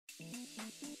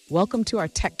Welcome to our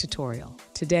tech tutorial.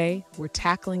 Today, we're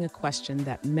tackling a question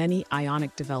that many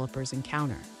Ionic developers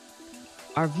encounter.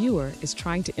 Our viewer is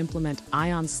trying to implement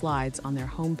Ion slides on their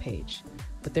homepage,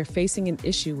 but they're facing an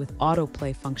issue with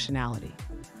autoplay functionality.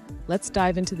 Let's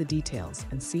dive into the details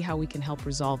and see how we can help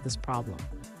resolve this problem.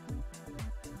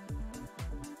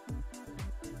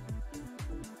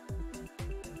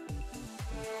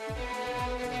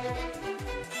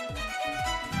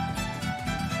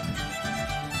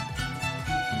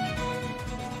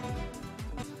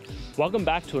 Welcome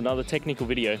back to another technical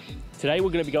video. Today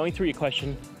we're going to be going through your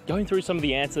question, going through some of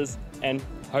the answers, and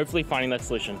hopefully finding that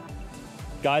solution.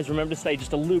 Guys, remember to stay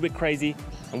just a little bit crazy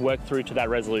and work through to that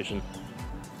resolution.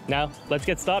 Now, let's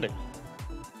get started.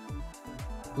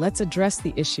 Let's address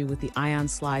the issue with the Ion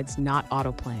slides not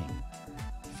autoplaying.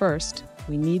 First,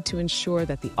 we need to ensure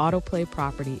that the autoplay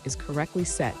property is correctly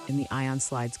set in the Ion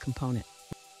slides component.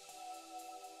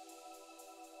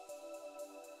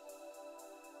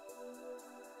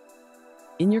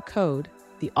 In your code,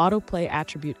 the autoplay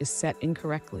attribute is set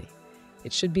incorrectly.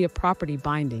 It should be a property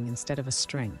binding instead of a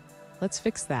string. Let's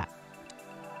fix that.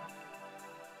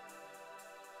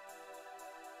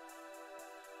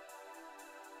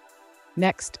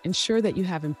 Next, ensure that you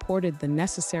have imported the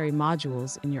necessary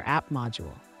modules in your app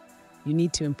module. You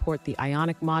need to import the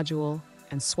Ionic module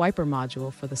and Swiper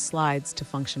module for the slides to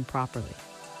function properly.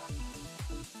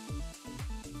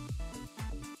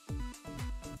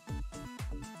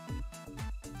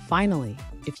 Finally,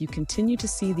 if you continue to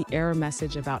see the error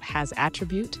message about has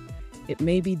attribute, it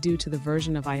may be due to the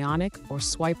version of Ionic or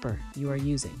Swiper you are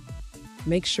using.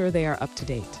 Make sure they are up to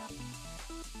date.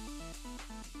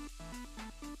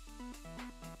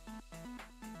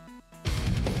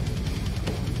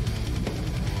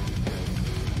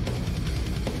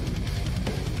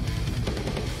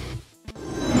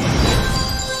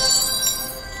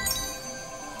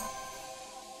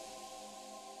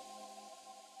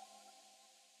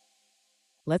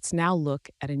 Let's now look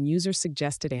at a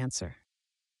user-suggested answer.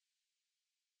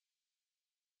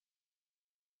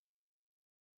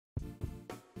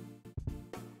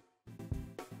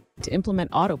 To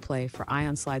implement autoplay for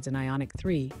Ion slides in Ionic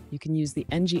 3, you can use the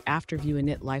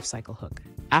ng-afterViewInit lifecycle hook.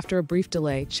 After a brief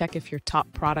delay, check if your top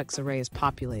products array is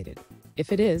populated.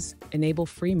 If it is, enable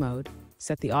free mode,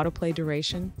 set the autoplay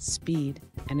duration, speed,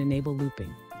 and enable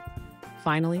looping.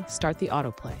 Finally, start the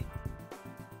autoplay.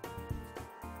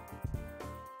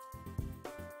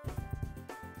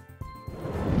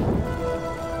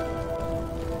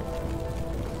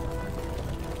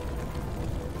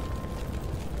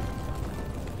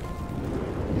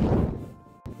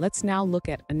 Let's now look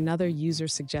at another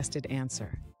user-suggested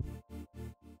answer.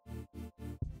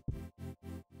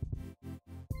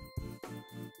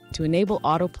 To enable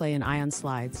autoplay in Ion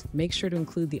slides, make sure to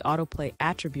include the autoplay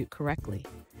attribute correctly.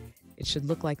 It should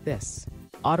look like this: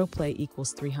 autoplay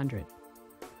equals 300.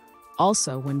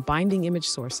 Also, when binding image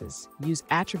sources, use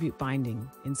attribute binding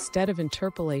instead of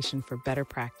interpolation for better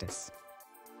practice.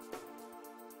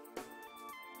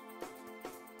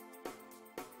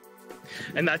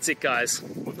 And that's it, guys.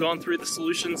 We've gone through the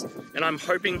solutions, and I'm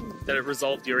hoping that it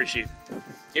resolved your issue.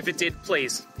 If it did,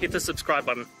 please hit the subscribe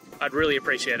button. I'd really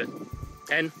appreciate it.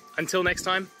 And until next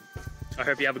time, I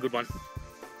hope you have a good one.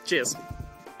 Cheers.